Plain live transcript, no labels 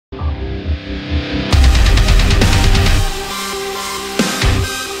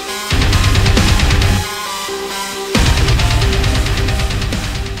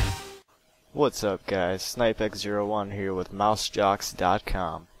What's up guys, SnipeX01 here with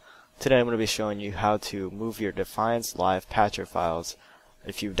mousejocks.com. Today I'm going to be showing you how to move your Defiance live patcher files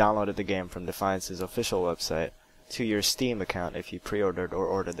if you've downloaded the game from Defiance's official website to your Steam account if you pre-ordered or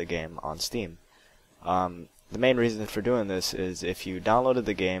ordered the game on Steam. The main reason for doing this is if you downloaded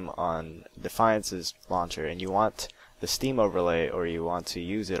the game on Defiance's launcher and you want the Steam overlay or you want to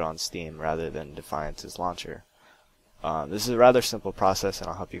use it on Steam rather than Defiance's launcher. This is a rather simple process and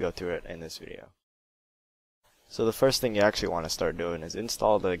I'll help you go through it in this video. So the first thing you actually want to start doing is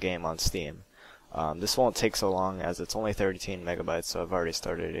install the game on Steam. This won't take so long as it's only 13 megabytes, so I've already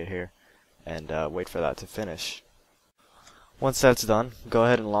started it here, and wait for that to finish. Once that's done, go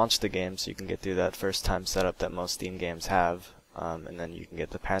ahead and launch the game so you can get through that first time setup that most Steam games have, and then you can get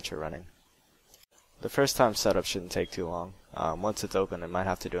the patcher running. The first time setup shouldn't take too long. Once it's open, it might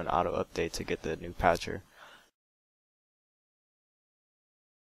have to do an auto update to get the new patcher.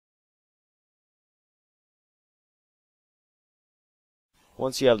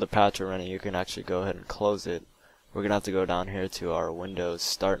 Once you have the patcher running, you can actually go ahead and close it. We're going to have to go down here to our Windows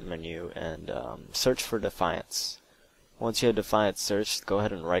Start menu and search for Defiance. Once you have Defiance searched, go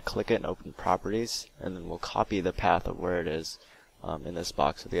ahead and right click it and open Properties, and then we'll copy the path of where it is in this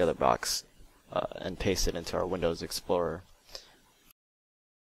box or the other box and paste it into our Windows Explorer.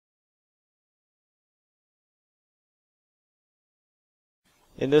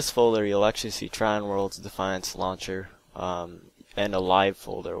 In this folder you'll actually see Tryon World's Defiance Launcher and a live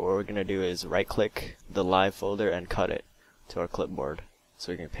folder. What we're going to do is right click the live folder and cut it to our clipboard so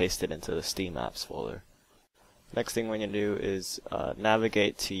we can paste it into the Steam Apps folder. Next thing we're going to do is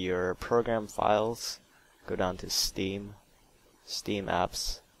navigate to your program files, go down to Steam, Steam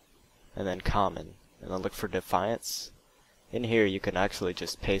Apps, and then Common, and then look for Defiance. In here you can actually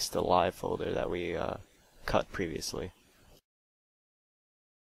just paste the live folder that we cut previously.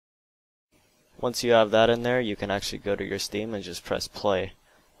 Once you have that in there, you can actually go to your Steam and just press play.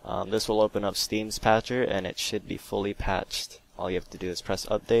 This will open up Steam's patcher and it should be fully patched. All you have to do is press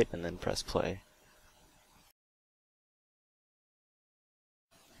update and then press play.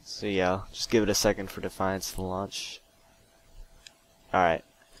 So yeah, just give it a second for Defiance to launch. Alright,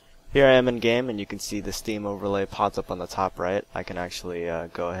 here I am in game and you can see the Steam overlay pops up on the top right. I can actually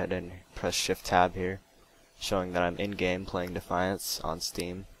go ahead and press Shift Tab here, showing that I'm in game playing Defiance on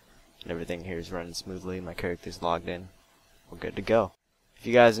Steam. And everything here is running smoothly, my character's logged in. We're good to go. If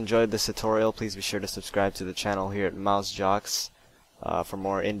you guys enjoyed this tutorial, please be sure to subscribe to the channel here at Mouse Jocks for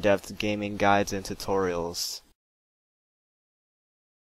more in-depth gaming guides and tutorials.